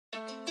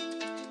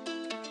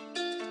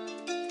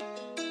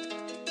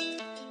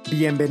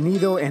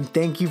Bienvenido and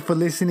thank you for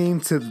listening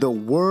to the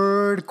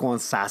Word con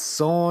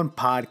Sazón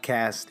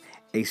podcast,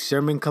 a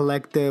sermon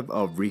collective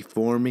of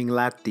reforming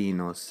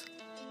Latinos.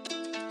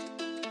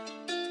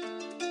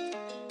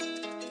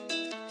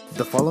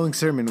 The following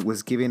sermon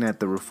was given at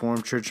the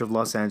Reformed Church of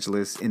Los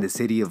Angeles in the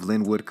city of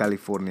Linwood,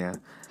 California,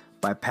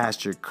 by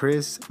Pastor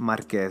Chris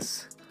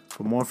Marquez.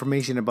 For more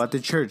information about the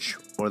church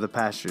or the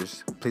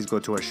pastors, please go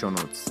to our show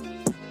notes.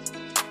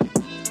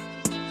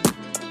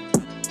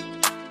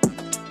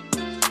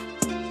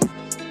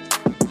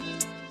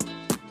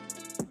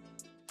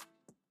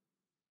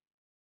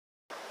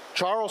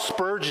 Charles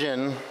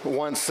Spurgeon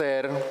once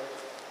said,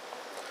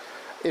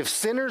 "If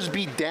sinners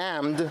be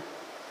damned,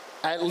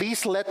 at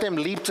least let them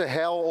leap to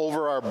hell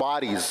over our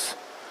bodies.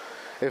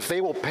 If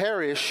they will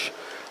perish,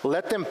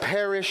 let them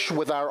perish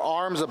with our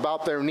arms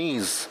about their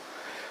knees.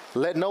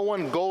 Let no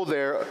one go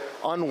there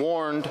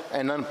unwarned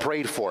and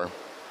unprayed for."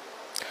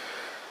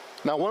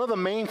 Now, one of the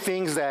main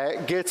things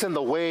that gets in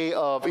the way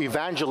of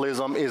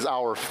evangelism is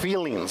our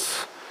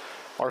feelings.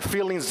 Our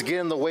feelings get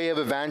in the way of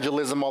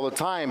evangelism all the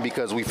time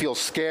because we feel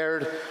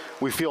scared,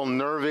 we feel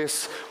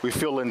nervous, we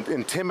feel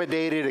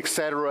intimidated,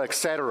 etc.,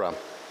 etc.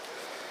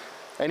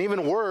 And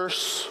even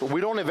worse,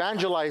 we don't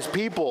evangelize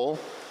people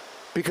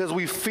because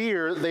we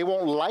fear they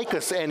won't like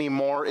us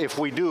anymore if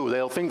we do.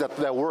 They'll think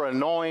that we're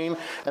annoying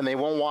and they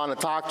won't want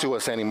to talk to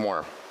us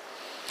anymore.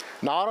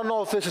 Now, I don't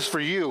know if this is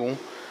for you,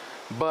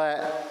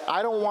 but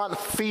I don't want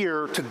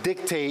fear to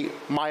dictate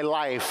my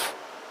life,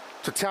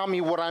 to tell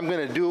me what I'm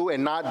going to do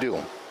and not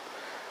do.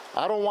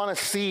 I don't want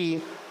to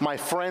see my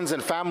friends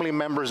and family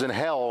members in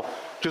hell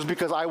just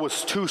because I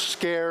was too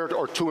scared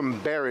or too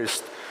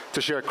embarrassed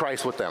to share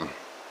Christ with them.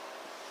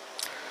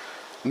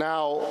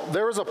 Now,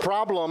 there is a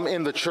problem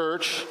in the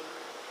church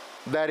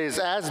that is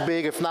as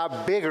big, if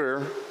not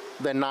bigger,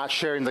 than not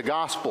sharing the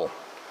gospel.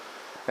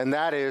 And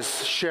that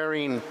is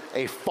sharing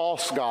a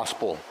false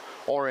gospel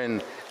or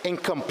an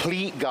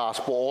incomplete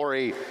gospel or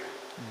a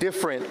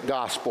different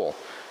gospel.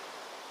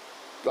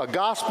 A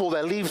gospel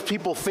that leaves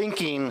people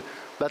thinking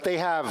that they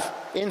have,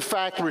 in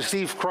fact,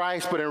 received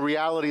Christ, but in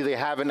reality, they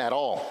haven't at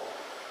all.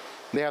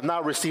 They have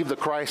not received the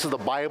Christ of the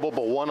Bible,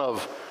 but one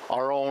of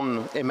our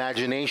own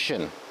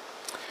imagination.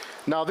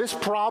 Now, this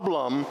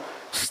problem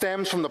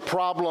stems from the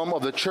problem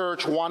of the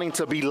church wanting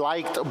to be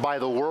liked by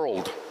the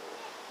world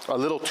a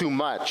little too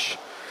much.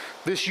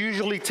 This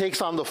usually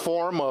takes on the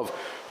form of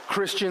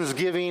Christians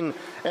giving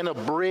an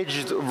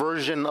abridged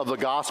version of the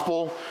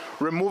gospel,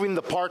 removing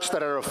the parts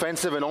that are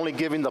offensive and only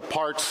giving the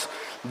parts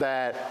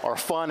that are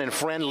fun and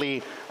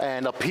friendly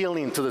and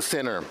appealing to the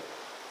sinner.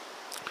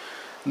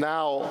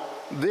 Now,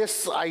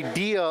 this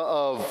idea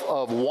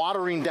of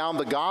watering down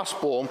the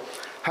gospel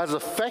has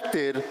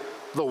affected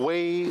the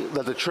way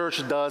that the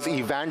church does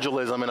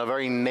evangelism in a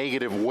very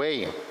negative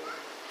way.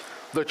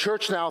 The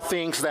church now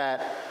thinks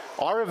that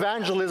our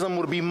evangelism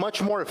would be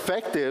much more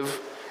effective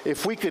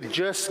if we could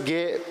just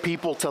get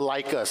people to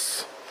like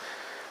us.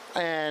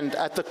 And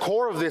at the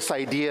core of this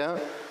idea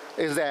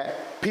is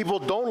that people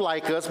don't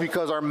like us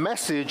because our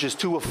message is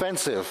too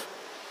offensive.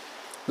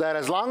 That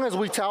as long as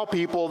we tell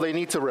people they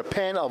need to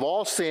repent of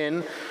all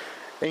sin,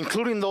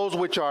 including those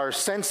which are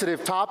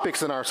sensitive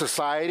topics in our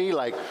society,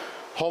 like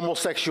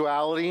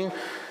homosexuality,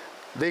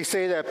 they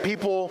say that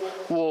people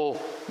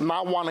will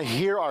not want to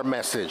hear our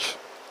message.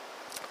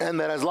 And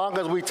that as long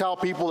as we tell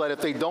people that if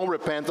they don't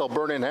repent, they'll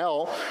burn in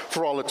hell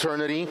for all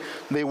eternity,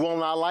 they will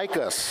not like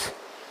us.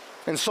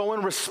 And so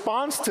in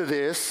response to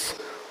this,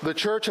 the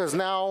church has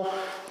now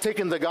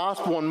taken the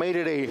gospel and made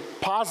it a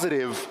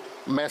positive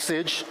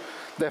message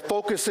that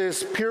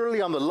focuses purely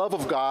on the love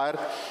of God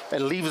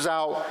and leaves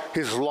out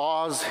his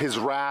laws, his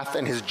wrath,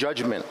 and his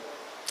judgment.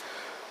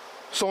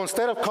 So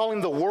instead of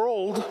calling the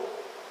world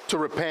to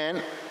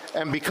repent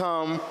and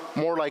become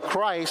more like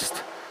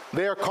Christ,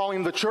 they are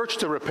calling the church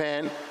to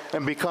repent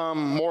and become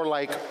more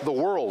like the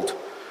world.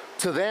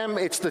 To them,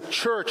 it's the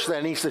church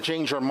that needs to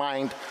change her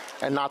mind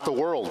and not the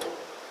world.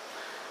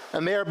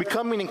 And they are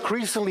becoming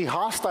increasingly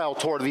hostile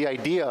toward the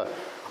idea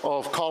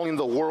of calling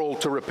the world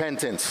to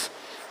repentance.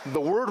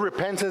 The word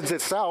repentance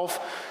itself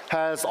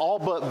has all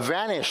but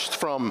vanished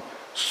from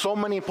so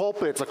many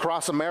pulpits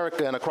across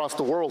America and across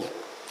the world.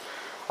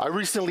 I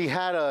recently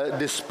had a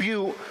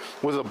dispute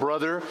with a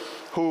brother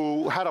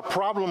who had a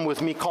problem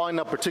with me calling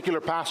a particular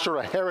pastor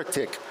a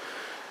heretic.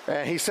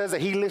 And he says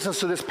that he listens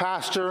to this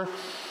pastor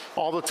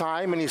all the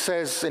time, and he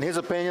says, in his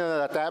opinion,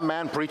 that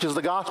man preaches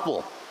the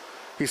gospel.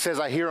 He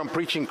says, I hear him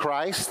preaching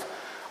Christ.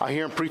 I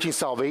hear him preaching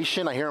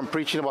salvation. I hear him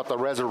preaching about the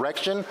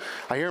resurrection.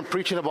 I hear him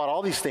preaching about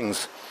all these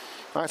things.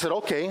 And I said,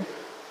 okay,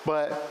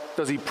 but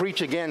does he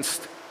preach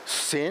against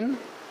sin?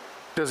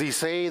 Does he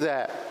say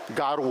that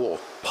God will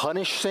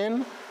punish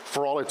sin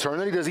for all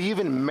eternity? Does he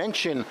even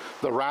mention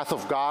the wrath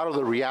of God or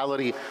the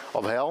reality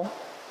of hell?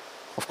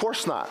 Of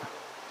course not.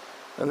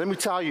 And let me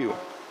tell you,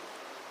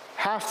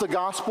 half the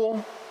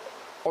gospel,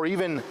 or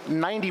even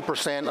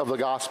 90% of the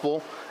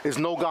gospel, is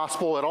no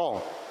gospel at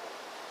all.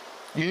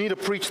 You need to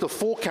preach the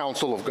full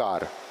counsel of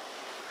God.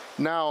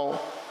 Now,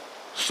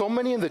 So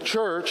many in the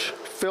church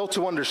fail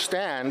to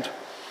understand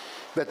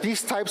that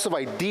these types of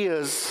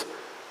ideas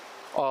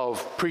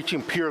of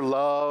preaching pure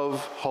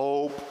love,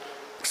 hope,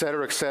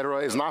 etc.,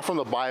 is not from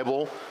the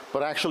Bible,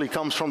 but actually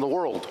comes from the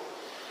world.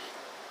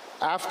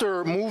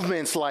 After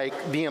movements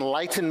like the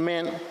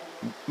Enlightenment,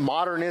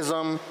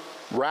 modernism,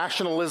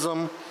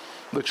 rationalism,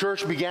 the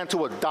church began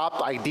to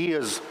adopt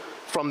ideas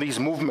from these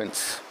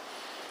movements.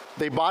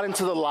 They bought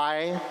into the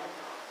lie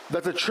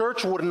that the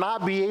church would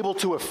not be able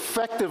to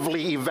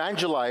effectively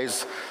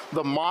evangelize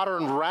the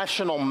modern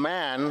rational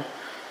man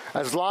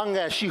as long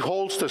as she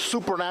holds to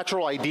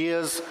supernatural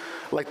ideas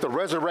like the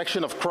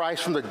resurrection of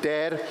Christ from the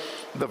dead,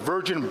 the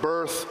virgin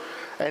birth,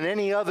 and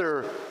any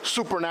other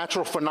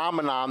supernatural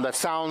phenomenon that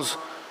sounds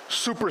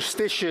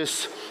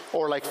superstitious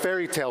or like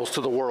fairy tales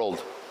to the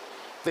world.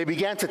 They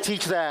began to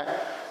teach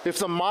that if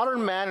the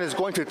modern man is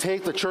going to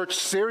take the church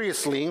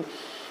seriously,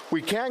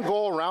 we can't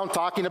go around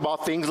talking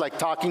about things like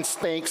talking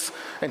snakes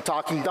and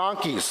talking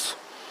donkeys.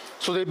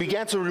 So they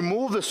began to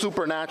remove the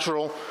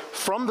supernatural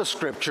from the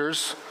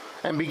scriptures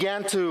and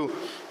began to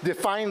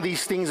define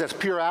these things as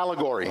pure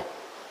allegory.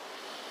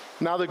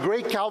 Now, the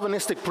great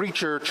Calvinistic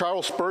preacher,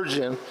 Charles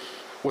Spurgeon,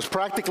 was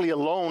practically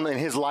alone in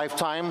his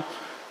lifetime,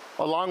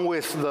 along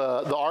with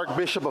the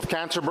Archbishop of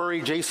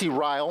Canterbury, J.C.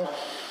 Ryle,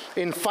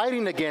 in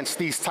fighting against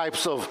these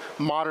types of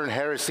modern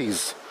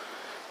heresies,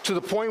 to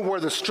the point where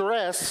the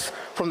stress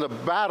from the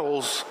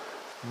battles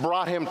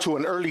brought him to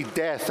an early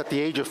death at the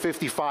age of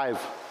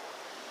 55.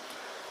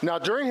 Now,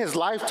 during his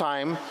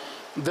lifetime,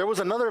 there was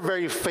another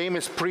very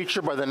famous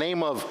preacher by the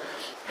name of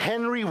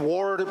Henry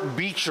Ward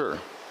Beecher.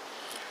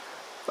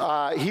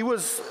 He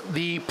was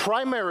the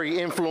primary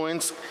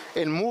influence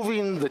in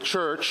moving the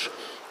church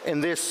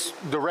in this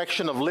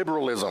direction of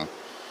liberalism.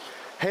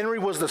 Henry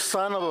was the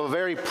son of a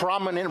very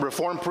prominent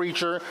Reformed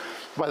preacher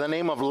by the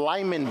name of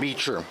Lyman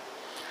Beecher.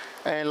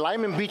 And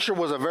Lyman Beecher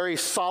was a very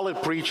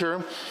solid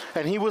preacher,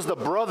 and he was the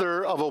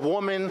brother of a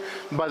woman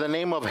by the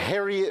name of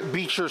Harriet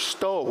Beecher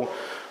Stowe,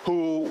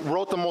 who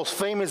wrote the most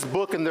famous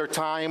book in their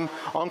time,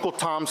 Uncle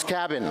Tom's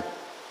Cabin.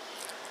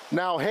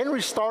 Now,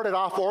 Henry started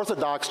off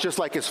Orthodox just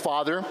like his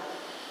father,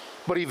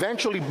 but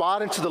eventually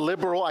bought into the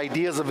liberal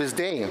ideas of his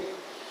day.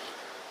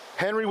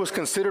 Henry was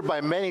considered by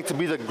many to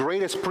be the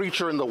greatest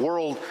preacher in the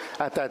world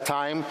at that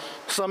time.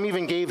 Some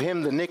even gave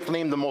him the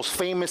nickname, the most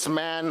famous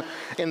man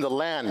in the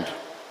land.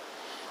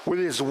 With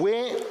his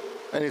wit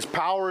and his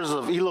powers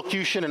of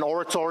elocution and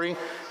oratory,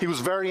 he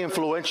was very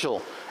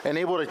influential and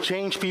able to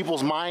change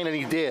people's mind, and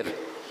he did.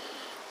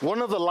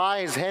 One of the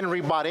lies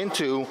Henry bought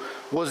into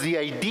was the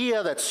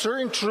idea that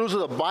certain truths of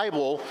the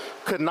Bible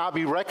could not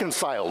be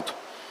reconciled,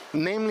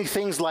 namely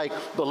things like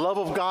the love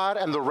of God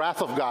and the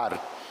wrath of God.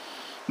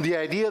 The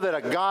idea that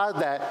a God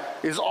that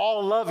is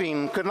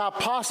all-loving could not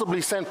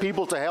possibly send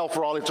people to hell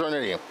for all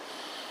eternity.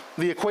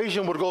 The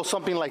equation would go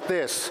something like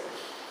this.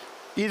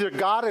 Either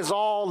God is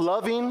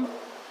all-loving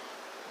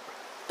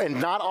and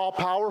not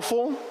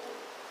all-powerful,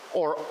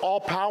 or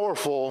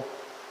all-powerful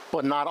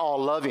but not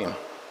all-loving.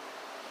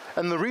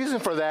 And the reason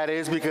for that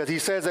is because he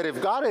says that if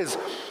God is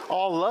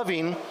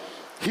all-loving,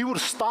 he would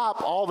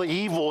stop all the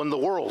evil in the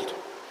world.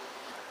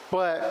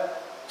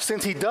 But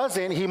since he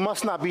doesn't, he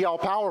must not be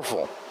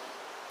all-powerful.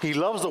 He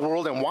loves the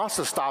world and wants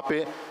to stop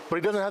it, but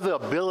he doesn't have the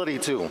ability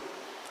to.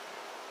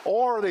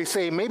 Or they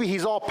say maybe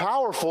he's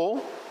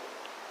all-powerful,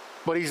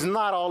 but he's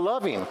not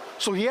all-loving.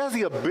 So he has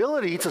the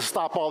ability to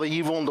stop all the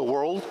evil in the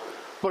world,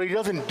 but he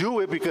doesn't do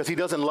it because he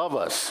doesn't love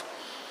us.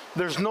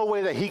 There's no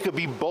way that he could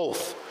be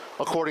both,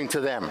 according to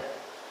them.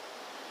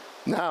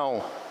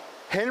 Now,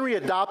 Henry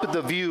adopted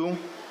the view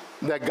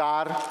that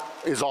God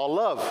is all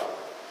love,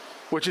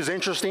 which is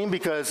interesting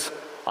because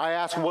I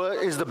asked, what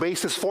is the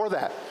basis for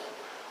that?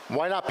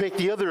 Why not pick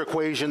the other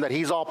equation that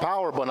he's all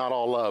power but not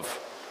all love?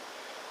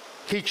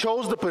 He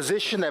chose the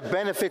position that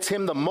benefits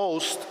him the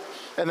most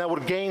and that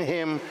would gain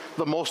him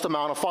the most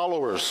amount of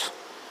followers.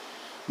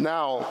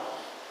 Now,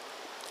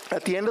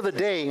 at the end of the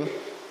day,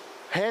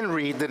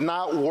 Henry did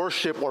not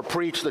worship or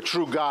preach the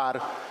true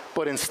God,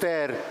 but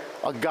instead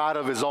a God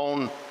of his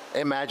own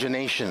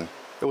imagination.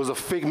 It was a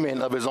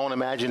figment of his own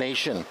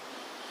imagination.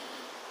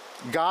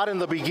 God in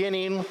the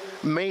beginning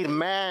made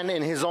man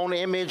in his own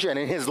image and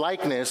in his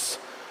likeness,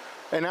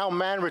 and now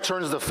man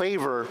returns the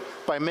favor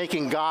by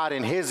making God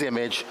in his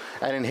image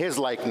and in his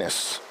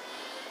likeness.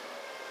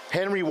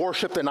 Henry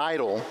worshiped an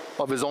idol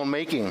of his own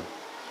making.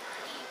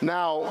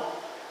 Now,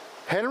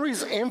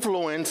 Henry's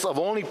influence of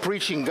only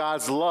preaching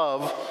God's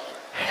love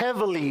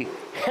heavily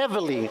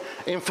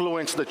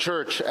influenced the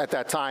church at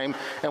that time,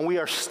 and we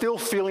are still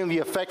feeling the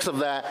effects of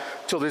that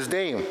till this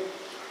day.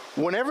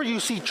 Whenever you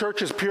see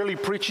churches purely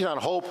preaching on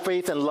hope,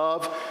 faith, and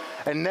love,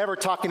 and never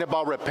talking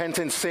about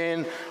repentance,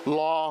 sin,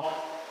 law,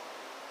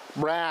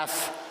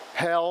 wrath,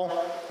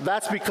 hell,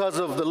 that's because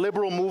of the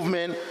liberal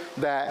movement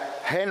that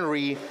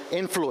Henry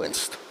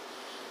influenced.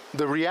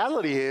 The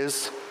reality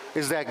is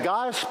that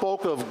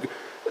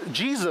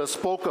Jesus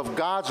spoke of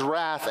God's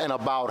wrath and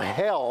about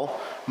hell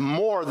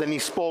more than he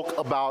spoke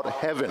about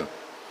heaven.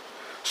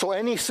 So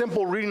any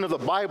simple reading of the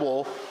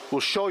Bible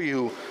will show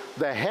you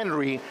that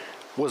Henry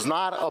was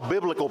not a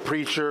biblical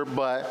preacher,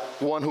 but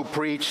one who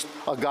preached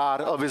a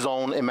God of his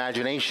own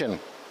imagination.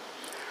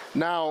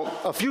 Now,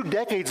 a few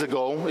decades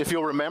ago, if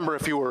you'll remember,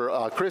 if you were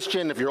a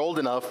Christian, if you're old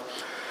enough,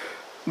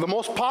 the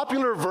most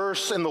popular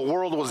verse in the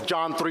world was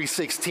John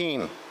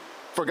 3:16.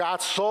 For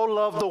God so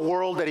loved the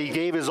world that he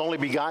gave his only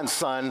begotten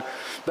Son,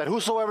 that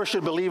whosoever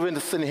should believe in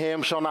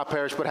him shall not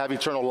perish but have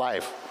eternal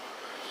life.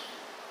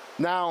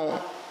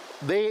 Now,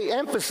 they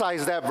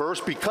emphasized that verse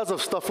because of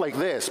stuff like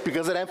this,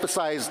 because it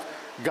emphasized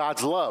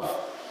God's love.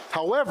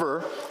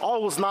 However,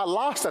 all was not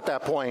lost at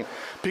that point,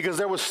 because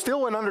there was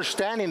still an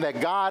understanding that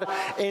God,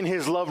 in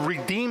his love,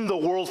 redeemed the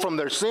world from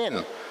their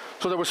sin.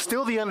 So there was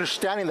still the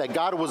understanding that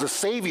God was a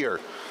Savior,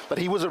 that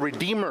he was a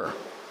Redeemer.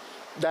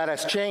 That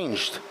has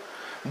changed.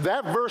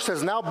 That verse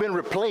has now been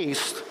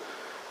replaced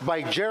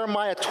by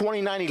Jeremiah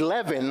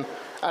 29:11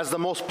 as the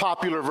most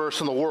popular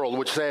verse in the world,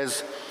 which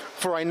says,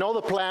 for I know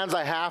the plans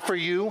I have for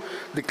you,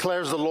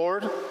 declares the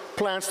Lord,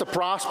 plans to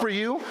prosper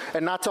you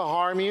and not to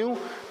harm you,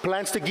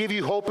 plans to give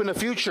you hope in the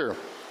future.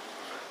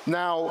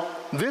 Now,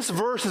 this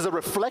verse is a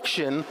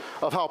reflection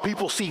of how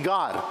people see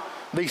God.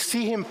 They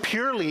see him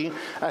purely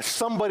as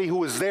somebody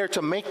who is there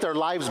to make their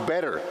lives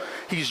better.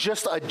 He's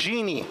just a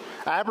genie.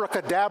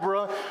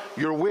 Abracadabra,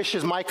 your wish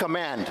is my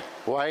command,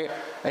 right?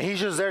 And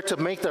he's just there to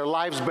make their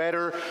lives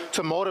better,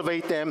 to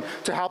motivate them,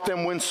 to help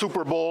them win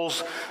Super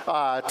Bowls,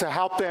 to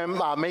help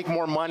them make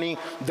more money.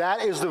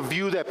 That is the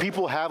view that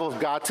people have of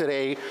God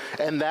today,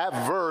 and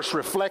that verse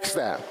reflects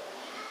that.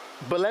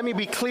 But let me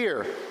be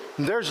clear,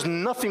 there's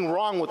nothing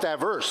wrong with that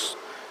verse.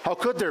 How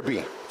could there be?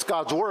 It's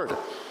God's word.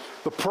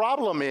 The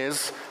problem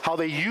is how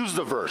they use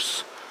the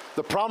verse.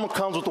 The problem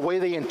comes with the way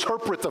they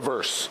interpret the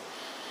verse.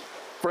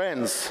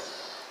 Friends,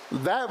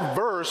 that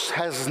verse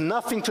has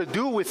nothing to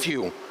do with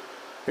you.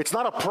 It's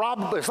not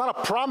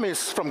a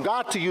promise from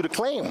God to you to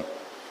claim.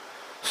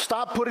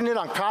 Stop putting it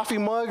on coffee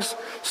mugs.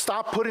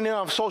 Stop putting it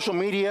on social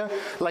media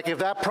like if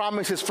that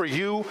promise is for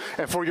you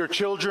and for your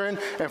children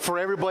and for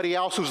everybody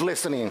else who's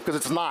listening, because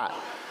it's not.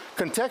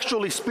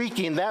 Contextually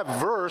speaking, that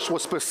verse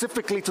was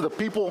specifically to the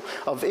people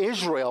of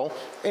Israel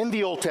in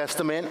the Old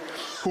Testament,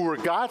 who were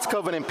God's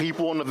covenant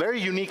people in a very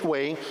unique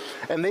way,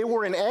 and they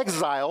were in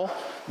exile.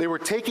 They were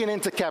taken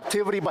into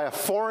captivity by a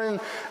foreign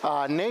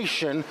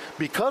nation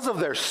because of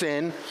their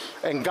sin,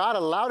 and God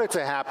allowed it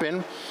to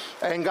happen,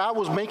 and God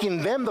was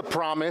making them the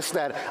promise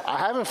that I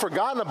haven't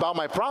forgotten about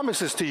my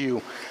promises to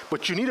you,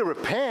 but you need to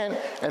repent,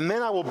 and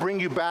then I will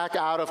bring you back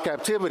out of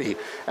captivity,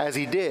 as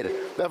he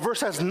did. That verse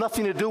has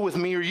nothing to do with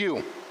me or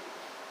you.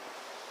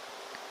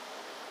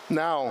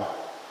 Now,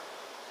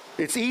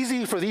 it's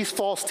easy for these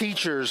false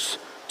teachers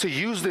to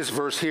use this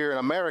verse here in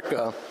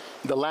America,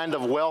 the land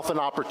of wealth and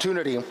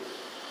opportunity,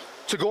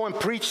 to go and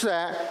preach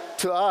that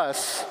to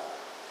us.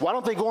 Why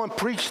don't they go and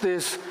preach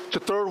this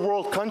to third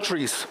world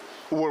countries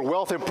where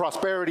wealth and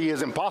prosperity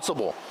is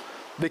impossible?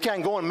 They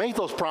can't go and make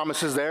those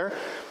promises there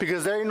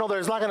because they know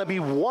there's not going to be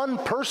one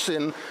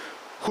person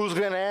who's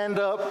going to end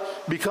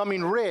up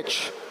becoming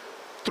rich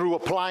through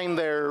applying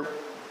their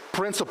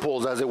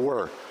principles, as it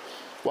were.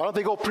 Why don't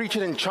they go preach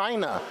it in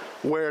China,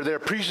 where they're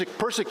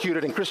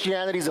persecuted and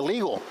Christianity is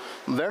illegal?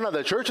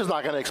 The church is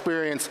not going to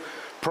experience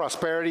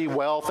prosperity,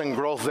 wealth, and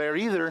growth there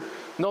either.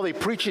 No, they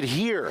preach it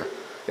here.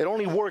 It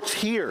only works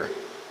here.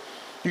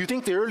 Do you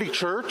think the early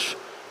church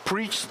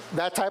preached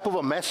that type of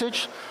a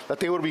message, that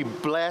they would be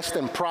blessed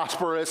and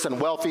prosperous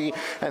and wealthy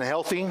and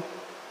healthy?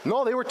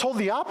 No, they were told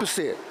the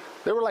opposite.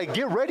 They were like,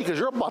 get ready because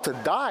you're about to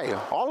die.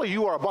 All of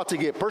you are about to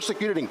get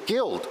persecuted and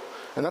killed.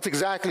 And that's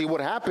exactly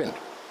what happened.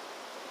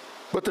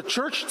 But the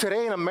church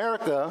today in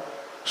America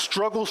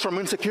struggles from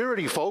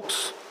insecurity,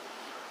 folks.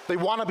 They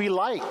want to be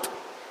liked.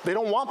 They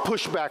don't want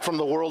pushback from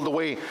the world the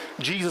way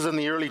Jesus and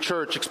the early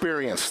church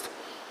experienced.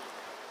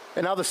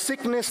 And now the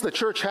sickness the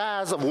church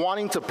has of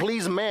wanting to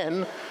please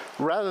men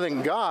rather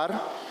than God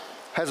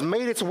has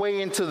made its way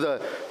into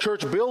the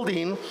church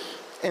building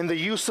in the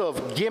use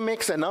of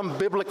gimmicks and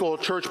unbiblical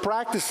church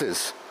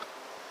practices.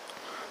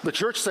 The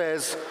church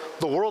says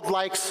the world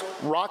likes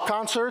rock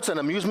concerts and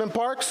amusement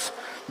parks,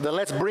 then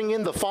let's bring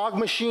in the fog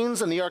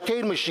machines and the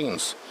arcade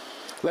machines.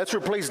 Let's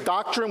replace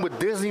doctrine with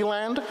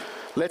Disneyland.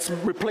 Let's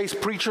replace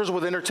preachers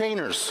with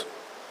entertainers.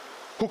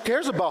 Who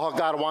cares about how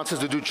God wants us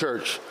to do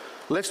church?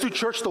 Let's do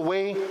church the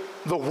way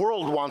the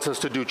world wants us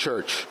to do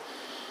church.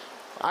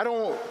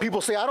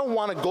 People say, I don't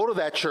want to go to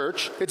that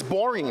church. It's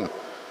boring.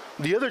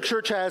 The other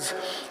church has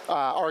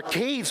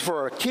arcades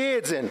for our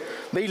kids, and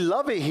they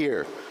love it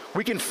here.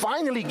 We can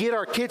finally get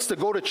our kids to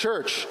go to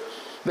church.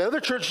 The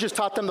other church just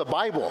taught them the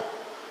Bible.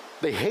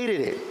 They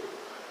hated it.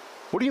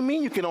 What do you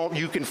mean you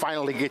can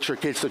finally get your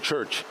kids to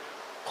church?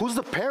 Who's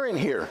the parent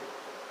here?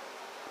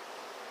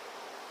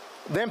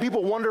 Then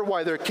people wonder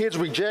why their kids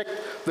reject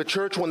the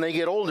church when they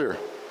get older.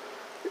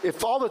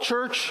 If all the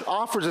church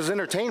offers is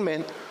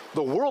entertainment,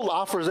 the world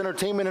offers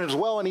entertainment as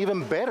well, and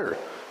even better.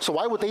 So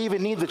why would they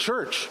even need the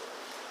church?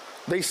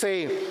 They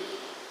say,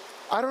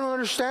 I don't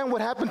understand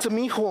what happened to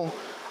mi hijo.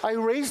 I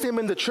raised him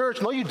in the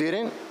church. No, you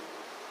didn't.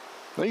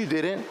 No, you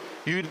didn't.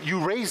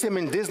 You raised him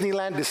in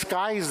Disneyland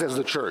disguised as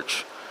the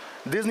church.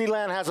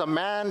 Disneyland has a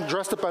man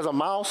dressed up as a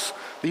mouse.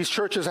 These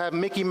churches have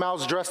Mickey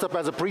Mouse dressed up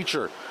as a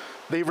preacher.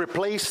 They've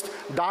replaced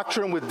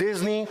doctrine with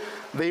Disney.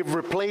 They've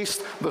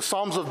replaced the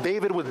Psalms of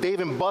David with Dave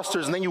and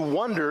Buster's, and then you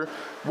wonder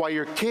why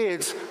your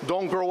kids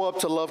don't grow up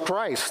to love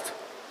Christ.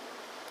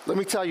 Let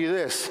me tell you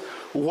this,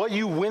 what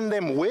you win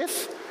them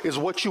with is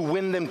what you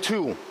win them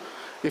to.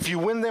 If you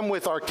win them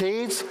with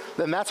arcades,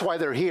 then that's why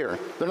they're here.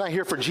 They're not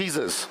here for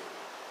Jesus,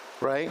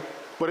 right?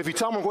 But if you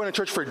tell them we're going to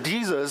church for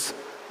Jesus,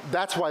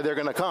 that's why they're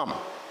going to come.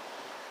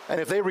 And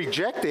if they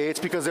reject it, it's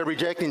because they're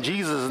rejecting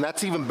Jesus, and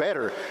that's even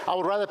better. I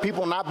would rather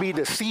people not be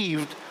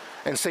deceived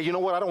and say, you know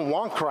what, I don't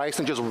want Christ,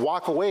 and just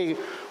walk away,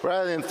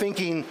 rather than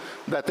thinking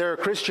that they're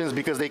Christians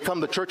because they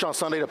come to church on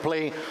Sunday to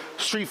play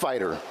Street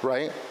Fighter,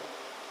 right?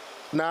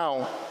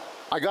 Now,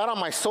 I got on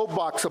my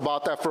soapbox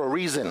about that for a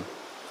reason,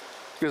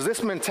 because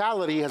this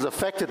mentality has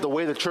affected the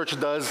way the church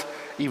does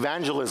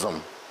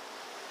evangelism.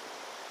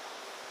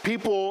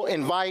 People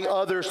invite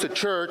others to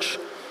church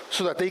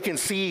so that they can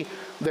see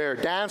their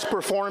dance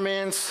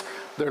performance,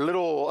 their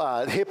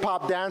little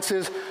hip-hop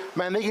dances.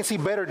 Man, they can see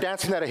better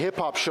dancing at a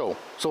hip-hop show.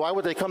 So why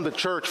would they come to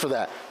church for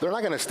that? They're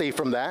not going to stay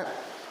from that.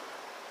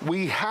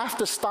 We have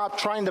to stop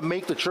trying to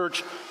make the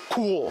church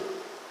cool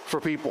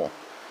for people.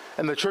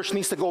 And the church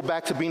needs to go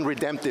back to being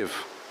redemptive.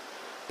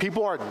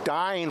 People are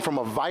dying from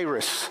a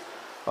virus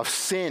of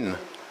sin,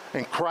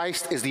 and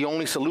Christ is the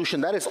only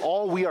solution. That is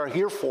all we are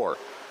here for.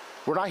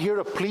 We're not here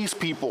to please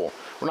people.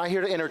 We're not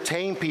here to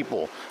entertain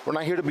people. We're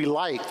not here to be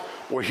liked.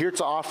 We're here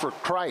to offer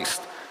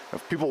Christ.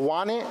 If people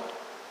want it,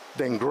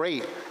 then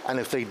great. And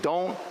if they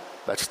don't,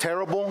 that's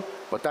terrible,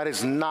 but that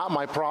is not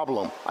my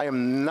problem. I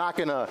am not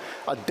going to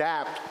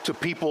adapt to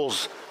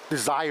people's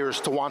desires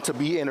to want to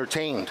be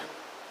entertained.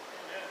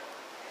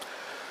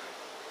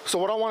 So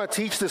what I want to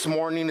teach this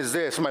morning is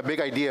this, my big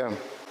idea.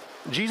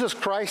 Jesus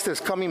Christ is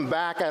coming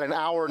back at an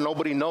hour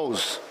nobody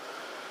knows.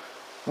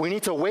 We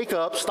need to wake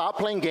up, stop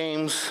playing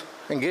games,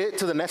 and get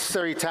to the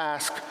necessary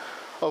task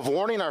of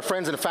warning our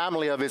friends and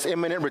family of his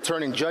imminent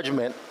return in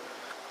judgment,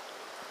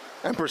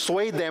 and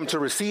persuade them to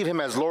receive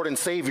him as Lord and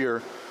Savior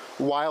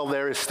while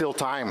there is still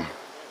time.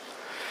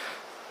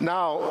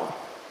 Now,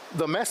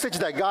 the message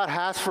that God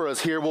has for us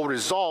here will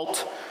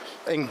result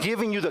in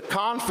giving you the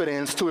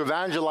confidence to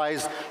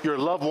evangelize your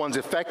loved ones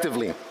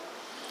effectively.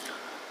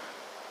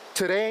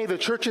 Today, the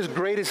church's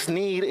greatest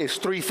need is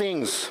three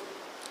things.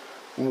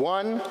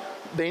 One,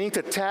 they need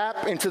to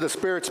tap into the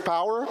Spirit's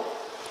power.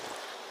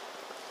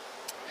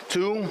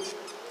 Two,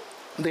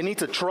 they need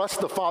to trust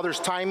the Father's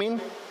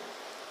timing.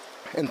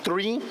 And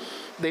three,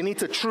 they need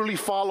to truly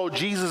follow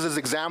Jesus'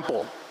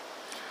 example.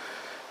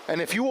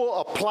 And if you will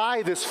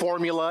apply this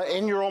formula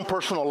in your own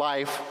personal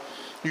life,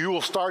 you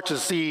will start to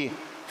see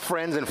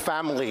friends and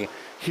family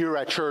here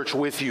at church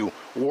with you,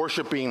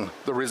 worshiping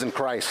the risen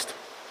Christ.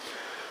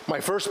 My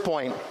first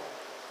point,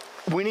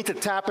 we need to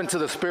tap into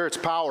the Spirit's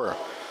power.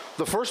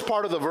 The first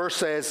part of the verse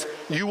says,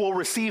 you will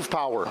receive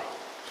power.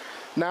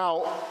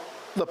 Now,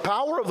 the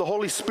power of the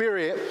Holy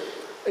Spirit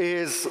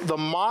is the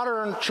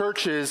modern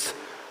church's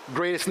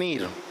greatest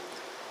need.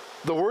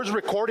 The words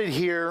recorded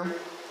here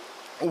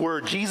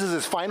were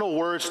Jesus' final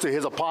words to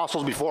his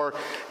apostles before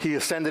he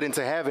ascended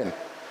into heaven.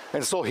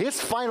 And so his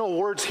final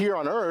words here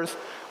on earth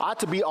ought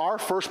to be our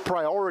first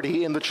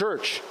priority in the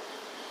church.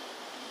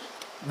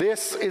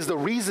 This is the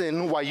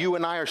reason why you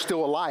and I are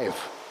still alive,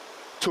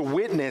 to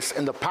witness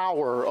in the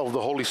power of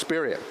the Holy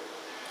Spirit.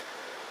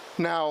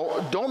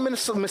 Now, don't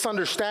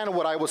misunderstand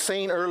what I was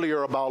saying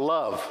earlier about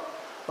love.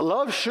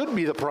 Love should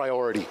be the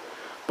priority.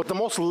 But the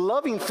most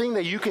loving thing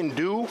that you can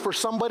do for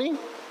somebody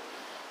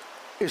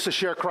is to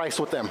share Christ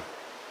with them.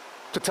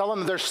 To tell them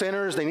that they're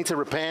sinners, they need to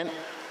repent,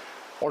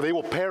 or they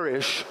will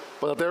perish,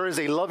 but that there is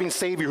a loving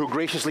Savior who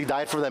graciously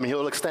died for them, and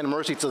he'll extend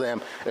mercy to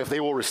them if they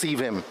will receive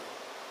him.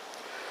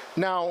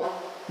 Now,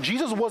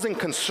 Jesus wasn't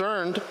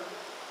concerned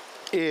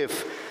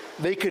if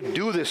they could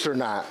do this or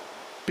not,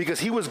 because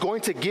he was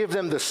going to give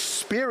them the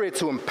Spirit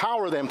to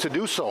empower them to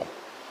do so.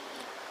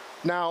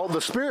 Now,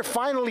 the Spirit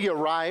finally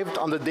arrived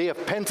on the day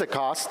of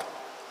Pentecost.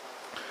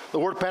 The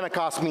word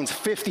Pentecost means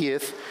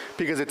 50th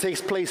because it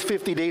takes place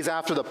 50 days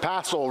after the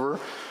Passover,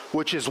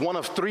 which is one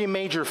of three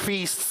major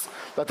feasts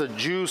that the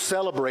Jews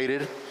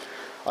celebrated.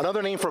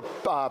 Another name for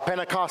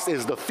Pentecost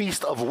is the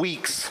Feast of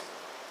Weeks.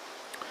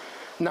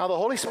 Now, the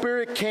Holy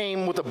Spirit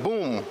came with a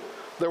boom.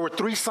 There were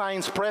three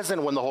signs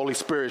present when the Holy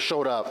Spirit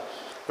showed up.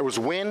 There was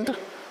wind,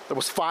 there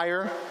was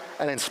fire,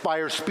 and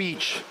inspired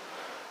speech.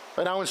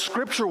 And now in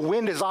Scripture,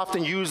 wind is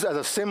often used as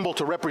a symbol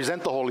to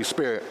represent the Holy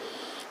Spirit.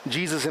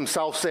 Jesus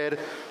himself said,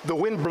 the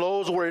wind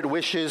blows where it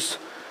wishes,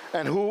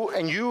 and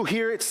you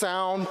hear its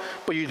sound,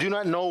 but you do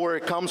not know where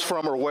it comes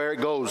from or where it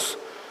goes.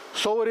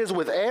 So it is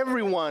with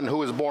everyone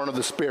who is born of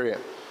the Spirit.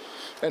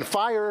 And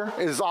fire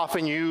is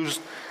often used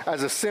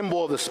as a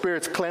symbol of the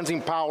Spirit's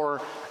cleansing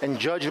power and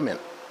judgment.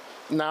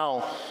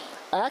 Now,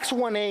 Acts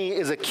 1:8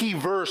 is a key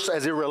verse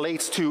as it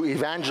relates to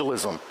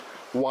evangelism.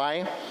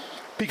 Why?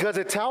 Because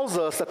it tells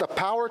us that the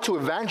power to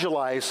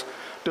evangelize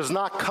does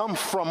not come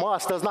from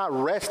us, does not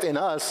rest in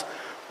us,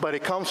 but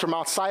it comes from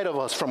outside of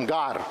us, from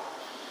God.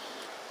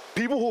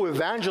 People who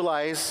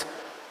evangelize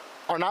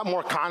are not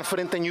more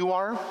confident than you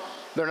are.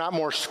 They're not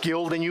more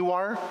skilled than you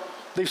are.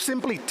 They've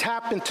simply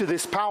tapped into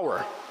this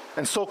power,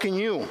 and so can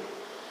you.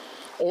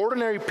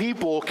 Ordinary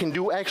people can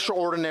do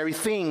extraordinary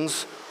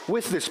things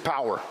with this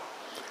power.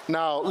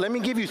 Now, let me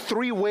give you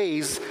 3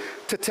 ways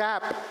to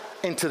tap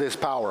into this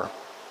power.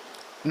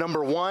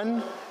 Number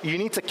 1, you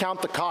need to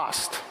count the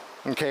cost,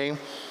 okay?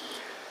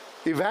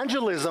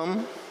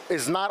 Evangelism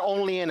is not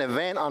only an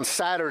event on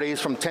Saturdays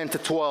from 10 to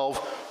 12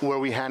 where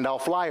we hand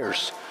out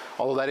flyers,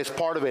 although that is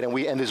part of it.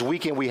 And this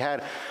weekend we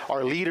had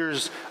our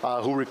leaders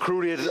who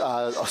recruited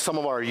some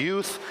of our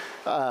youth,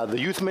 the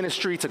youth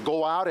ministry, to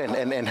go out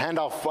and hand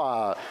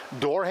out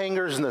door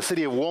hangers in the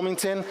city of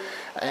Wilmington.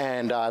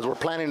 And as we're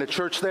planning a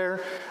church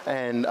there,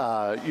 and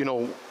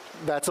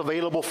that's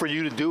available for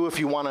you to do if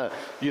you want to,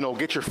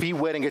 get your feet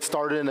wet and get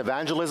started in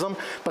evangelism.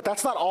 But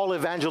that's not all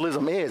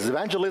evangelism is.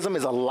 Evangelism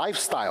is a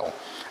lifestyle,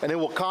 and it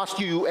will cost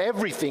you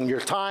everything: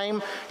 your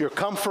time, your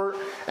comfort,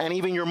 and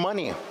even your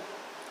money.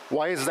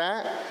 Why is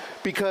that?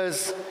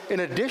 Because in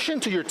addition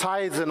to your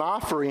tithes and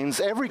offerings,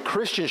 every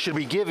Christian should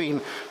be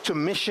giving to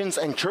missions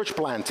and church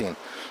planting,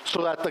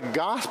 so that the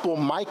gospel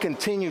might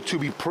continue to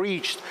be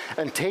preached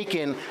and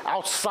taken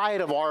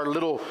outside of our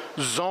little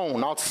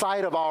zone,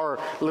 outside of our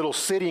little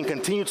city, and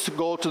continues to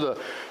go to the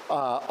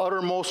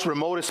uttermost,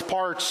 remotest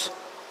parts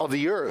of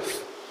the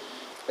earth.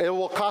 It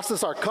will cost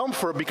us our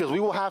comfort because we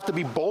will have to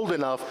be bold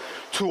enough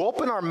to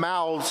open our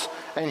mouths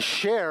and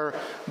share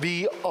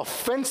the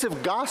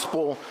offensive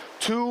gospel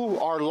to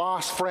our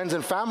lost friends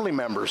and family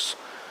members.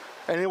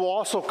 And it will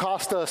also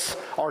cost us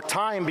our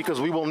time because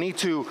we will need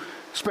to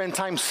spend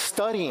time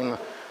studying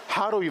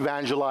how to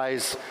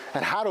evangelize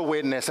and how to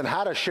witness and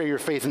how to share your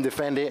faith and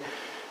defend it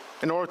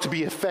in order to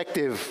be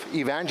effective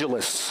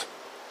evangelists.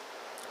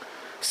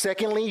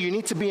 Secondly, you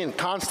need to be in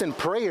constant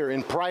prayer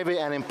in private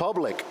and in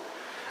public.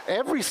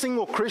 Every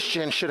single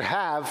Christian should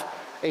have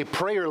a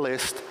prayer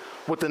list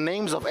with the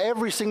names of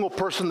every single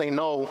person they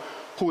know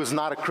who is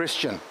not a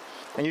Christian.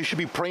 And you should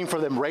be praying for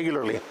them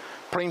regularly,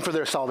 praying for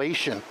their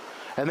salvation.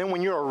 And then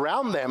when you're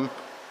around them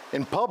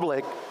in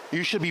public,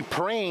 you should be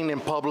praying in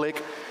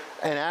public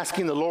and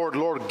asking the Lord,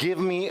 Lord, give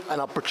me an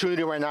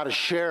opportunity right now to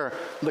share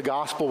the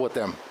gospel with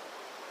them.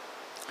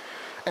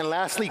 And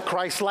lastly,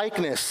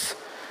 Christ-likeness.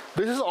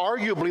 This is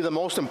arguably the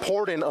most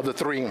important of the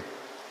 3.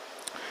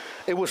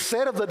 It was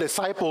said of the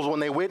disciples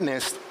when they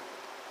witnessed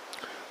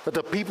that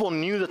the people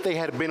knew that they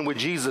had been with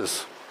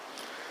Jesus.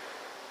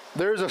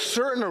 There's a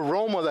certain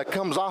aroma that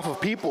comes off of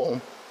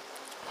people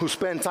who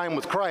spend time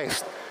with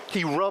Christ.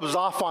 He rubs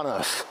off on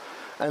us.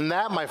 And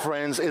that, my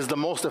friends, is the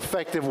most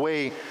effective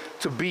way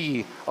to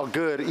be a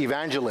good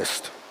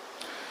evangelist.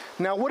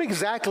 Now, what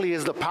exactly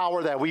is the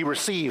power that we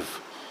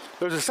receive?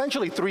 There's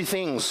essentially 3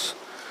 things: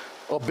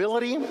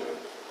 ability,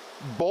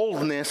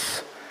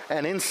 boldness,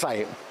 and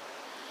insight.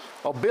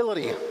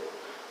 Ability.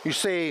 You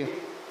say,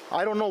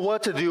 I don't know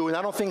what to do, and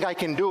I don't think I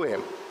can do it.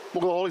 Well,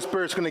 the Holy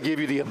Spirit's going to give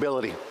you the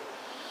ability.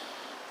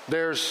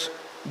 There's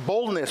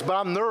boldness, but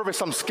I'm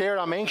nervous, I'm scared,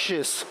 I'm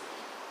anxious.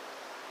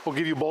 We'll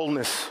give you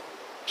boldness.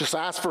 Just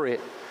ask for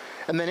it.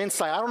 And then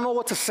insight. I don't know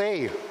what to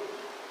say.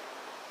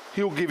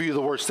 He'll give you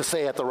the words to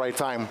say at the right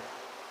time.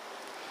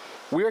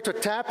 We are to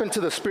tap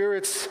into the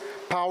Spirit's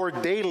power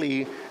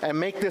daily and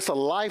make this a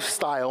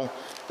lifestyle,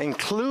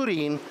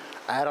 including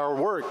at our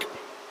work.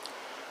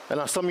 And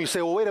now some of you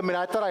say, well, wait a minute,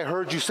 I thought I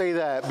heard you say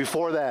that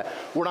before, that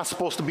we're not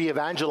supposed to be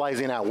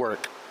evangelizing at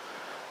work.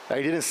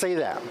 I didn't say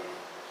that.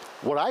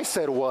 What I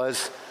said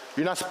was,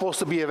 you're not supposed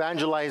to be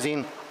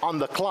evangelizing on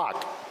the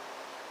clock.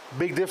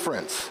 Big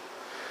difference.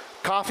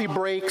 Coffee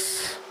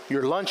breaks,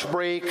 your lunch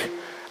break,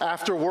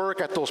 after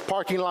work, at those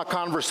parking lot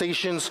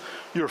conversations,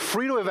 you're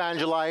free to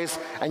evangelize,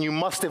 and you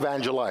must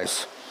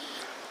evangelize.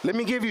 Let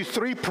me give you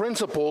 3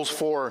 principles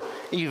for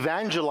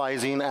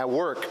evangelizing at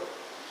work.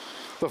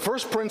 The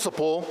first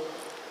principle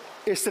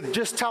is to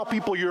just tell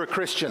people you're a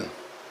Christian.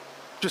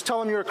 Just tell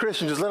them you're a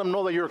Christian. Just let them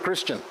know that you're a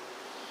Christian.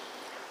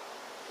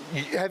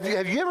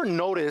 Have you ever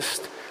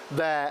noticed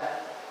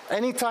that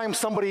anytime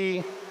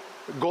somebody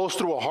goes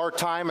through a hard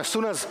time, as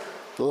soon as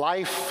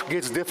life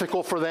gets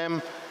difficult for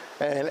them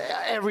and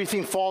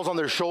everything falls on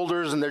their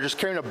shoulders and they're just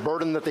carrying a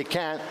burden that they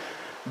can't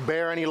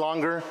bear any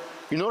longer,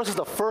 you notice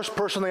that the first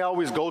person they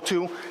always go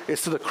to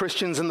is to the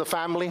Christians in the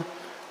family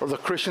or the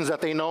Christians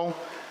that they know,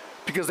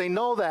 because they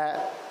know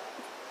that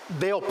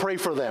they'll pray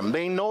for them.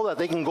 They know that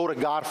they can go to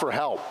God for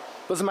help.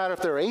 Doesn't matter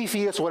if they're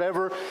atheists,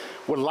 whatever.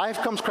 When life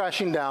comes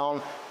crashing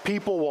down,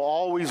 people will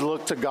always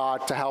look to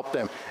God to help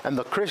them. And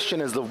the Christian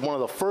is one of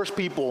the first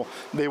people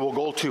they will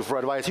go to for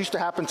advice. It used to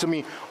happen to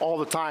me all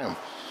the time.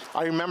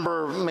 I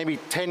remember maybe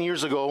 10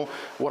 years ago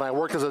when I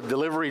worked as a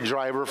delivery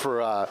driver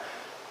for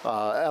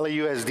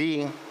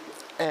LAUSD,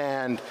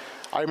 and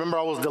I remember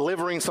I was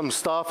delivering some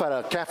stuff at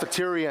a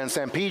cafeteria in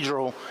San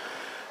Pedro.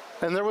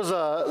 And there was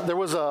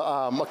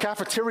a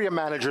cafeteria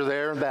manager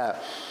there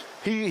that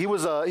he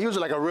was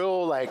like a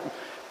real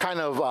kind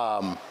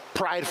of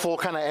prideful,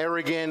 kind of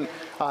arrogant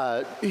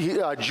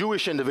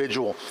Jewish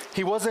individual.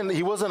 He wasn't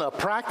a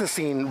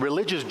practicing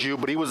religious Jew,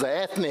 but he was an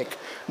ethnic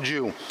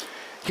Jew.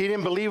 He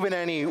didn't believe in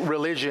any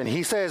religion.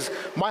 He says,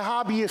 my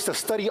hobby is to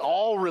study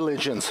all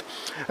religions.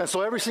 And so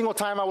every single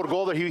time I would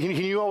go there, he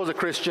knew I was a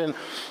Christian,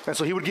 and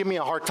so he would give me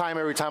a hard time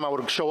every time I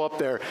would show up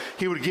there.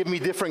 He would give me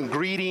different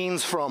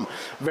greetings from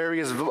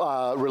various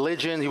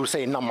religions. He would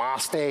say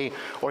namaste,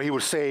 or he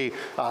would say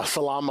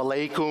salam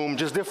alaikum,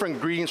 just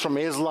different greetings from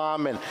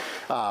Islam and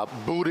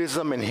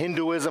Buddhism and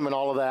Hinduism and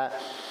all of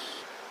that.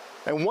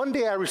 And one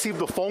day I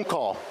received a phone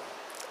call,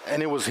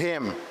 and it was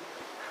him.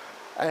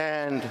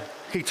 And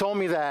he told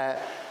me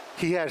that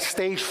he had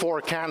stage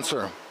 4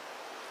 cancer.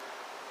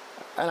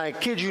 And I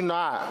kid you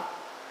not,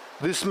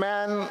 this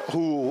man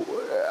who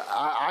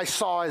I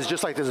saw as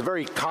just like this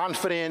very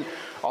confident,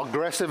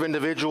 aggressive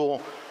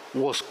individual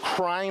was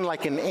crying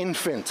like an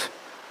infant,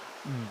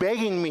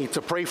 begging me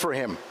to pray for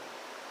him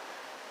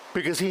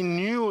because he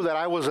knew that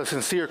I was a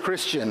sincere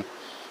Christian.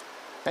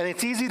 And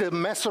it's easy to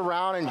mess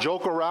around and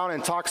joke around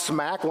and talk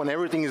smack when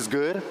everything is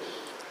good.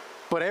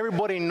 But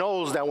everybody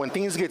knows that when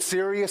things get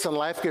serious and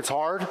life gets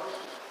hard,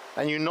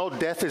 and you know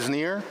death is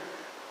near,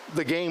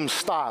 the games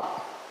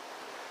stop.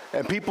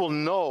 And people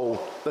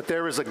know that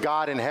there is a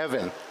God in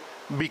heaven,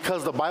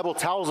 because the Bible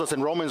tells us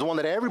in Romans 1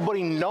 that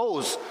everybody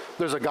knows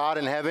there's a God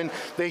in heaven.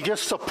 They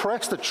just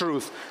suppress the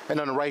truth and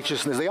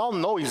unrighteousness. They all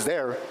know he's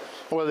there,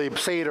 whether they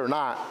say it or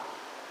not.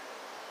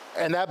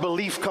 And that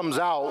belief comes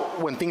out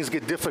when things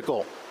get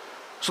difficult.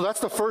 So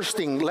that's the first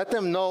thing. Let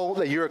them know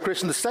that you're a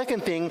Christian. The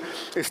second thing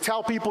is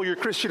tell people your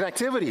Christian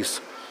activities.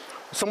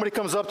 Somebody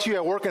comes up to you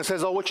at work and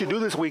says, oh, what you do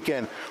this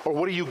weekend? Or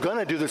what are you going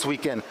to do this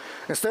weekend?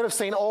 Instead of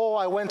saying, oh,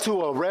 I went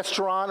to a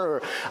restaurant,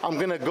 or I'm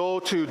going to go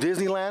to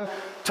Disneyland,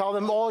 tell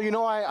them, oh, you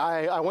know,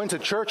 I went to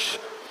church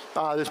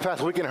this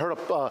past weekend and heard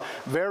a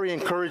very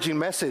encouraging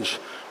message.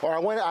 Or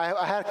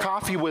I had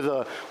coffee with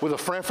a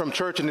friend from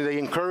church and they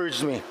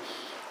encouraged me.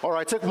 Or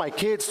I took my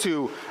kids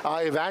to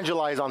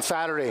evangelize on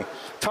Saturday.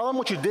 Tell them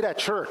what you did at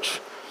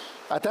church.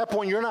 At that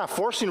point, you're not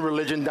forcing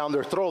religion down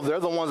their throat. They're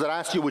the ones that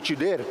asked you what you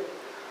did.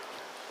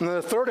 And the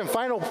third and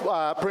final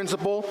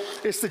principle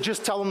is to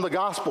just tell them the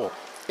gospel,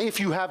 if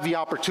you have the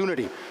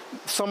opportunity.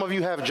 Some of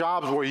you have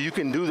jobs where you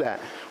can do that,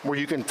 where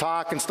you can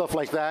talk and stuff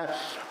like that.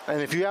 And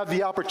if you have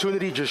the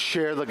opportunity, just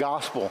share the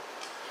gospel.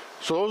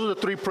 So those are the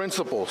 3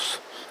 principles.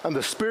 And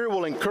the Spirit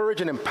will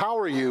encourage and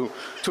empower you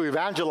to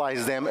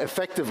evangelize them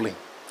effectively.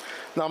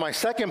 Now, my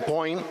second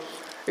point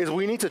is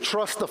we need to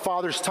trust the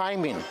Father's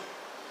timing.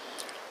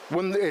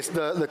 When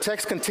the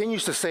text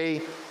continues to say,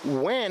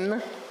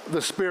 when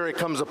the Spirit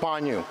comes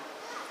upon you.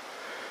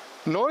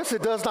 Notice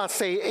it does not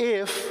say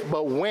if,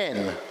 but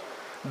when.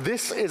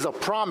 This is a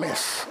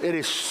promise. It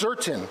is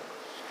certain.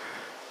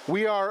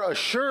 We are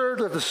assured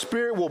that the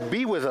Spirit will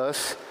be with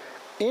us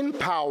in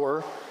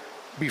power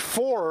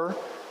before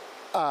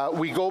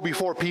we go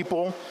before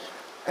people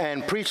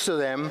and preach to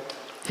them.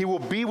 He will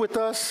be with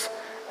us,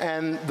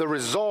 and the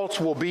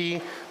results will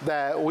be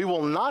that we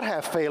will not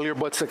have failure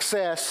but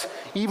success.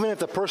 Even if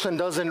the person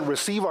doesn't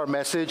receive our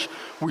message,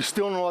 we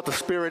still know that the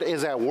Spirit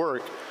is at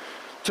work.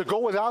 To go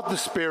without the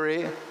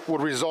Spirit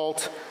would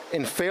result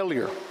in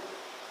failure.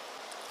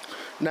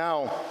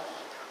 Now,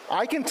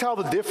 I can tell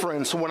the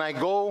difference when I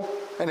go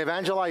and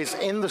evangelize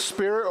in the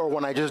Spirit or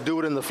when I just do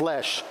it in the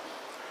flesh.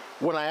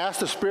 When I ask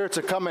the Spirit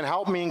to come and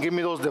help me and give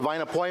me those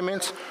divine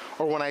appointments,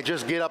 or when I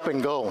just get up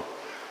and go.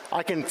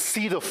 I can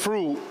see the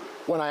fruit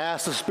when I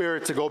ask the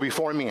Spirit to go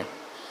before me.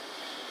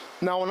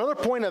 Now, another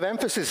point of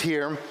emphasis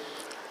here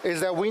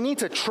is that we need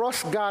to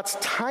trust God's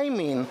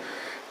timing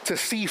to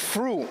see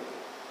fruit.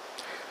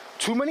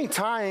 Too many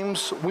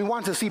times, we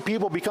want to see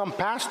people become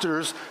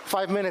pastors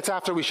 5 minutes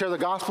after we share the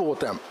gospel with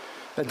them.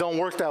 It don't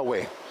work that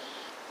way.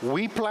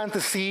 We plant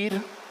the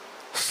seed,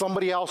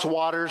 somebody else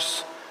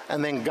waters,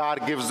 and then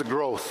God gives the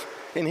growth.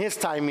 In His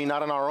timing,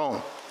 not on our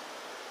own.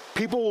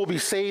 People will be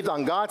saved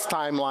on God's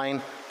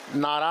timeline,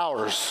 not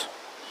ours.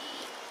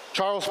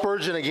 Charles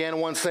Spurgeon again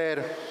once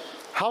said,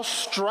 how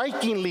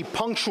strikingly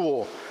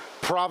punctual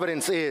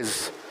providence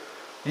is.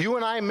 You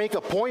and I make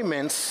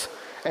appointments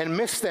and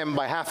miss them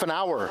by half an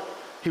hour.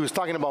 He was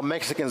talking about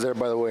Mexicans there,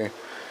 by the way.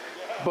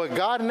 But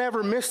God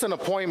never missed an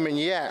appointment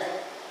yet.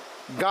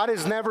 God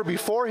is never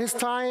before His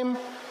time,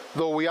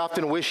 though we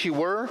often wish He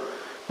were,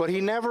 but He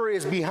never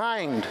is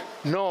behind.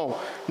 No,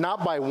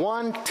 not by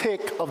one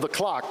tick of the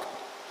clock.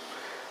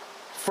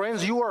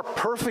 Friends, you are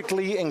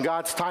perfectly in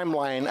God's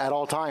timeline at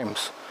all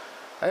times.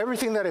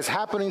 Everything that is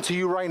happening to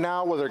you right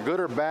now, whether good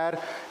or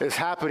bad, is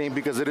happening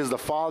because it is the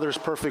Father's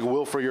perfect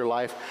will for your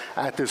life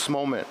at this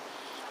moment.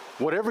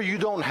 Whatever you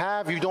don't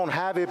have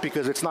it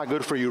because it's not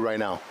good for you right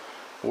now.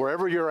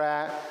 Wherever you're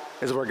at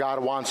is where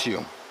God wants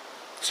you.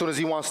 As soon as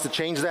He wants to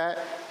change that,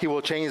 He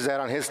will change that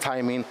on His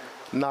timing,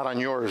 not on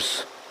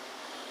yours.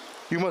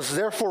 You must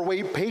therefore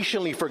wait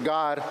patiently for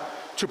God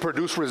to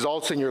produce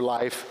results in your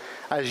life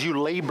as you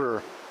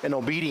labor in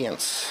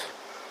obedience.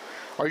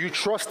 Are you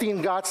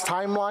trusting God's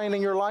timeline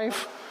in your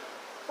life?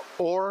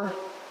 Or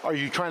are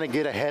you trying to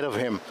get ahead of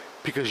Him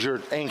because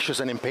you're anxious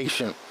and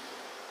impatient?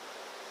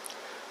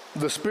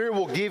 The Spirit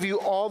will give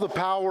you all the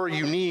power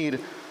you need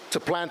to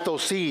plant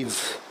those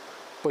seeds,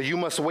 but you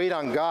must wait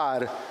on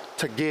God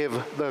to give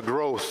the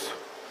growth.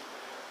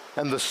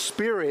 And the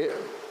Spirit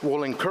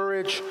will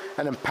encourage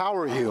and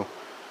empower you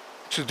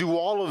to do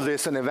all of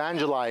this and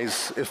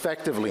evangelize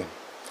effectively.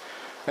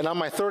 And on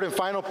my third and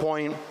final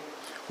point,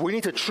 we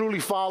need to truly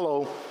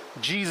follow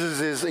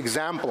Jesus'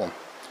 example.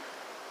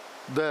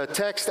 The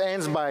text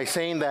ends by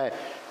saying that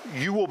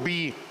you will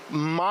be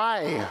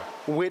my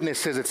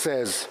witnesses, it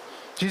says.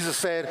 Jesus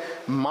said,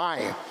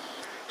 my.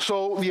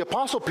 So the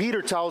Apostle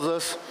Peter tells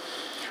us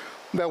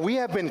that we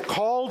have been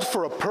called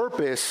for a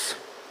purpose,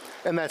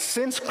 and that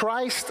since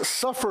Christ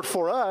suffered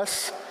for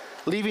us,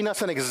 leaving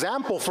us an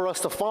example for us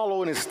to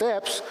follow in his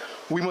steps,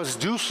 we must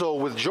do so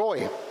with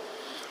joy.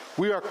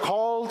 We are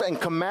called and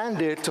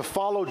commanded to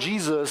follow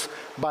Jesus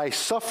by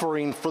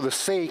suffering for the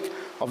sake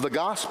of the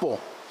gospel.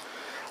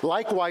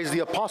 Likewise, the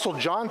Apostle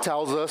John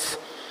tells us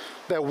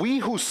that we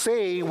who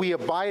say we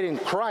abide in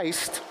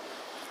Christ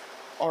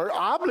are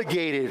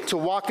obligated to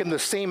walk in the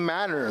same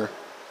manner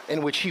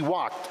in which he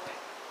walked.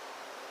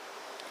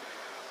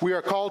 We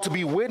are called to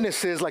be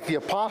witnesses like the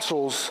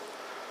apostles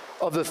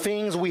of the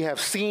things we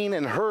have seen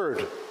and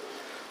heard.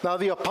 Now,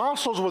 the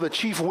apostles were the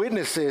chief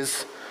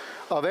witnesses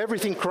of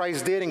everything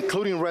Christ did,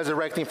 including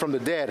resurrecting from the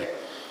dead.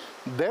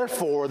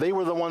 Therefore, they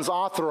were the ones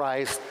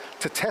authorized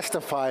to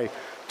testify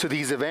to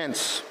these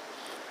events.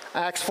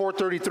 Acts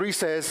 4:33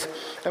 says,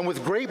 and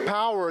with great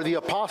power the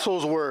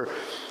apostles were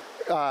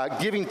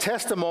giving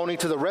testimony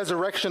to the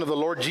resurrection of the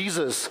Lord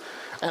Jesus,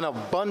 and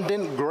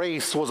abundant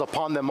grace was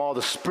upon them all.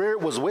 The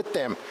Spirit was with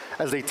them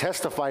as they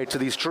testified to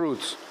these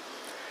truths.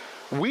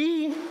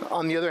 We,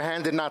 on the other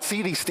hand, did not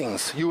see these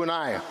things, you and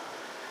I,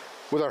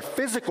 with our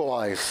physical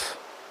eyes,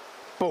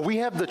 but we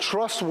have the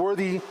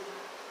trustworthy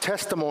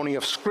testimony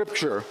of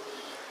Scripture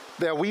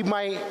that we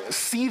might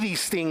see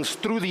these things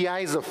through the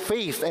eyes of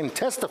faith and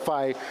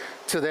testify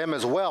to them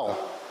as well.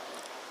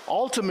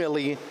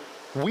 Ultimately,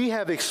 we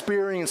have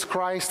experienced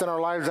Christ in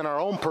our lives in our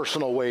own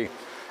personal way,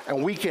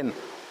 and we can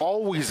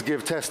always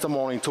give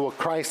testimony to what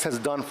Christ has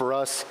done for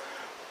us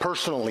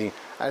personally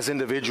as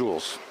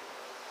individuals.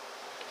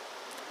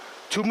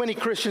 Too many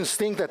Christians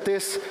think that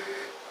this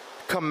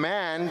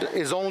command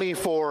is only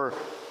for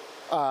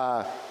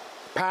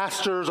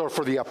pastors or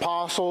for the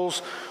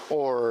apostles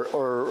or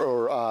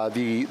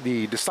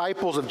the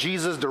disciples of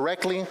Jesus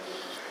directly.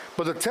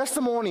 But the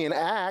testimony in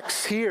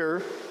Acts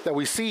here that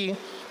we see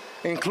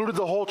included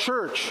the whole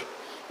church.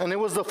 And it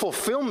was the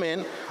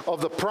fulfillment of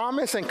the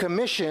promise and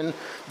commission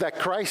that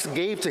Christ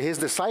gave to his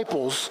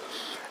disciples.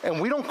 And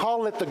we don't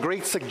call it the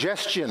Great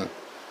Suggestion.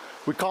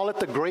 We call it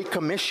the Great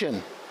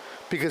Commission,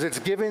 because it's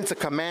given to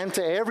command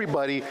to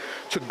everybody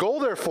to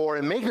go therefore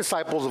and make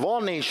disciples of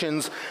all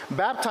nations,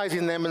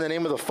 baptizing them in the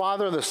name of the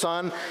Father, the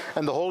Son,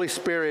 and the Holy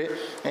Spirit.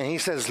 And he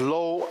says,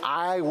 lo,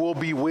 I will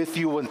be with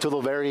you until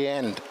the very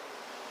end.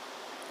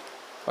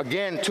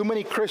 Again, too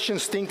many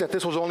Christians think that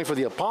this was only for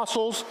the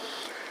apostles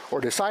or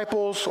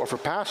disciples or for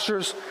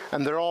pastors,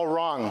 and they're all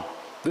wrong.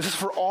 This is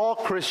for all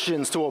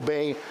Christians to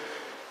obey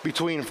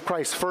between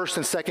Christ's first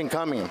and second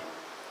coming.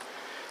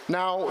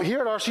 Now, here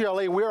at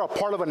RCLA, we're a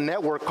part of a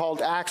network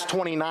called Acts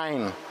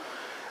 29.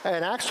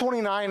 And Acts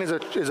 29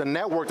 is a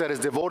network that is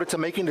devoted to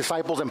making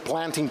disciples and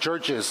planting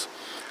churches.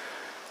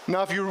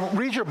 Now, if you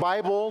read your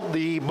Bible,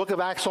 the book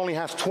of Acts only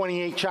has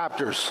 28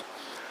 chapters.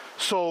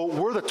 So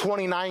we're the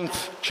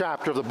 29th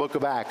chapter of the book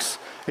of Acts.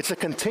 It's a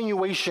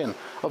continuation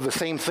of the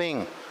same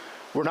thing.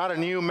 We're not a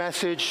new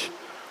message.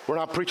 We're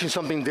not preaching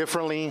something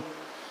differently.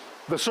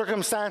 The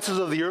circumstances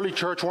of the early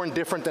church weren't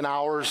different than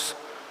ours.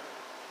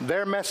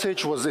 Their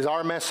message is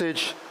our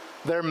message.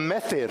 Their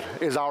method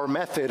is our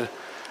method.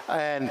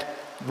 And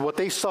what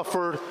they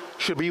suffered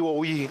should be what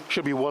we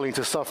should be willing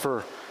to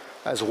suffer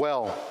as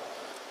well.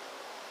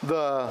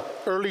 The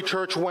early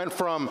church went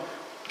from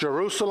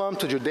Jerusalem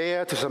to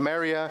Judea to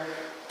Samaria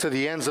to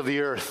the ends of the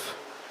earth.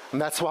 And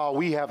that's why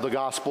we have the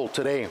gospel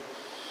today.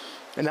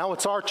 And now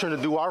it's our turn to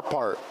do our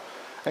part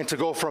and to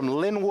go from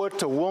Linwood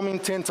to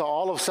Wilmington to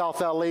all of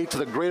South LA to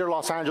the greater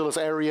Los Angeles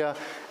area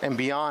and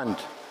beyond.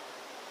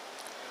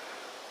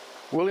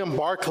 William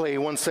Barclay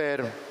once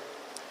said,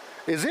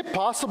 "Is it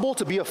possible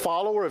to be a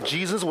follower of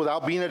Jesus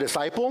without being a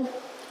disciple?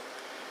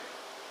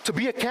 To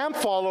be a camp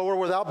follower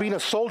without being a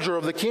soldier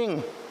of the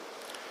King?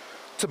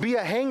 To be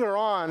a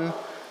hanger-on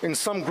in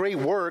some great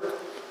work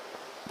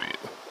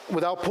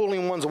without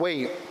pulling one's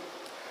weight?"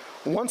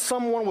 Once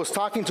someone was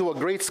talking to a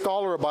great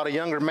scholar about a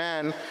younger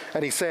man,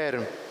 and he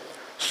said,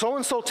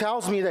 "So-and-so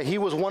tells me that he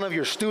was one of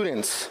your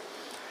students."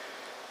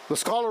 The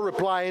scholar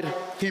replied,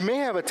 "He may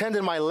have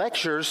attended my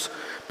lectures,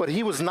 but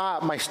he was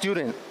not my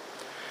student."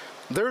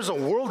 There's a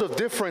world of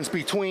difference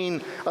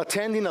between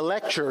attending a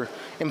lecture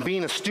and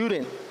being a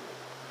student.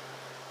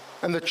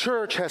 And the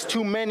church has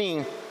too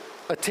many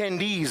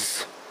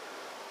attendees,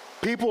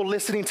 people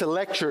listening to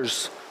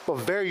lectures, but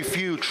very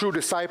few true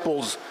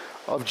disciples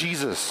of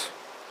Jesus.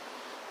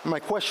 My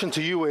question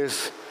to you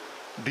is,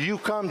 do you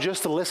come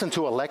just to listen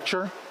to a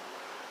lecture?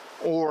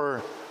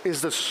 Or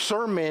is the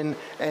sermon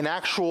an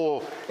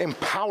actual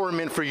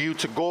empowerment for you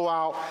to go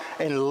out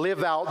and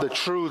live out the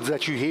truths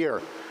that you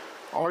hear?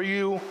 Are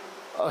you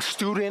a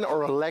student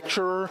or a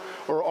lecturer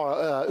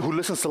or who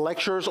listens to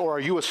lectures, or are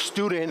you a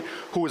student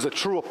who is a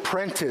true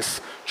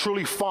apprentice,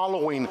 truly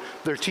following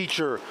their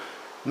teacher,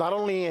 not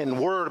only in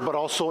word but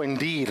also in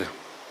deed?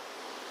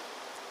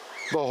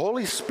 The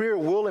Holy Spirit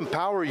will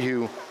empower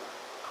you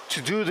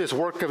to do this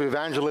work of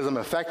evangelism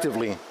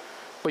effectively,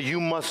 but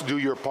you must do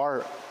your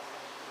part.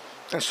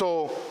 And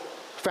so,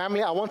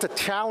 family, I want to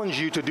challenge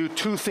you to do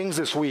two things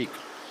this week.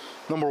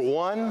 Number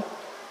one,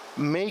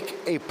 make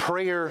a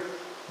prayer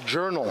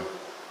journal,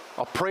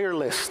 a prayer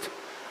list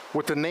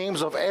with the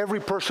names of every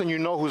person you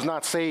know who's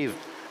not saved,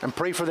 and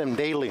pray for them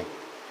daily.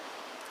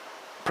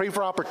 Pray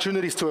for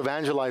opportunities to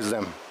evangelize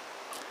them.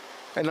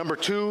 And number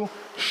two,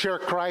 share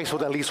Christ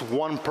with at least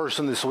one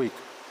person this week.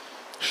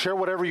 Share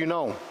whatever you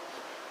know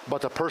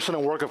about the person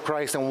and work of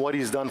Christ and what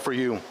he's done for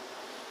you.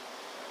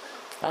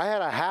 I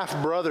had a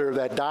half-brother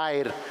that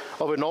died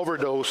of an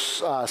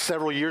overdose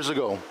several years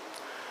ago.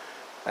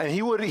 And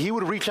he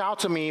would reach out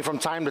to me from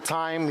time to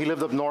time. He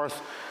lived up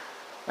north,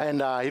 and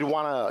he'd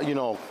want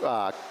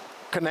to,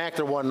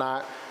 connect or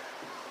whatnot.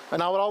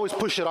 And I would always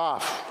push it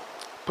off.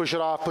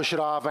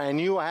 And I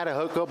knew I had to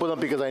hook up with him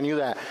because I knew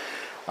that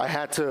I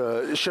had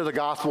to share the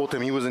gospel with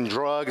him. He was in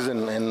drugs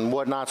and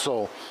whatnot,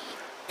 so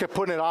kept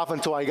putting it off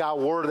until I got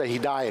word that he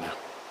died.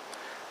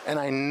 And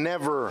I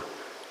never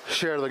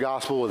shared the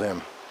gospel with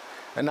him.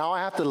 And now I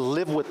have to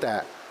live with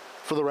that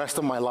for the rest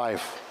of my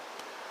life.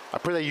 I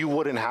pray that you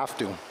wouldn't have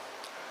to.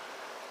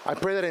 I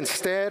pray that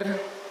instead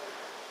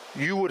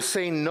you would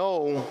say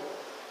no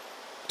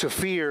to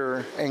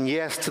fear and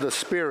yes to the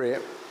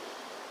Spirit,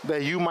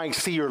 that you might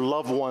see your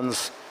loved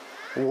ones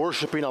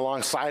worshiping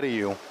alongside of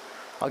you.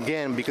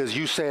 Again, because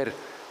you said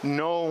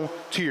no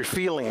to your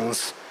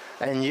feelings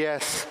and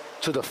yes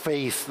to the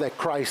faith that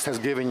Christ has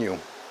given you.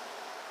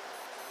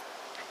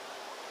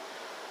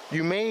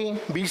 You may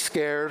be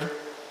scared,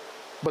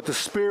 but the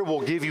Spirit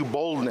will give you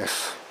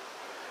boldness.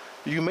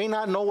 You may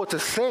not know what to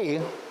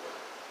say,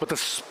 but the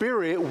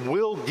Spirit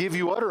will give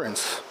you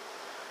utterance.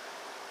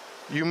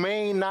 You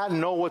may not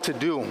know what to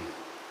do,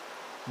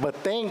 but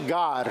thank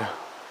God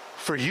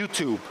for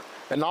YouTube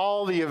and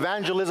all the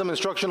evangelism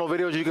instructional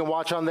videos you can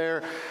watch on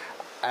there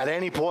at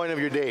any point of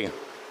your day.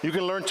 You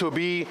can learn to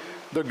be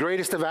the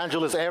greatest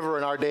evangelist ever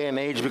in our day and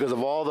age because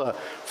of all the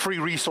free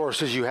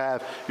resources you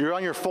have. You're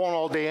on your phone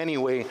all day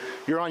anyway.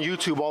 You're on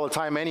YouTube all the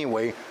time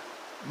anyway.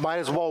 Might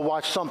as well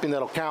watch something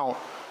that'll count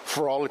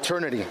for all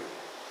eternity.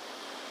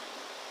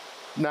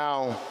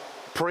 Now,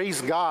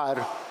 praise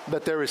God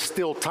that there is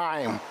still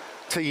time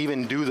to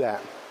even do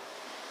that,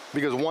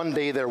 because one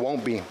day there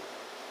won't be.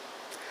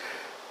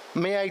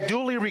 May I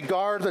duly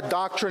regard the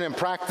doctrine and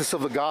practice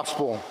of the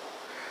gospel,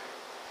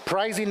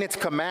 prizing its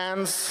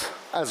commands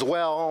as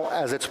well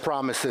as its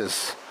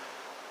promises.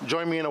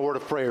 Join me in a word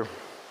of prayer.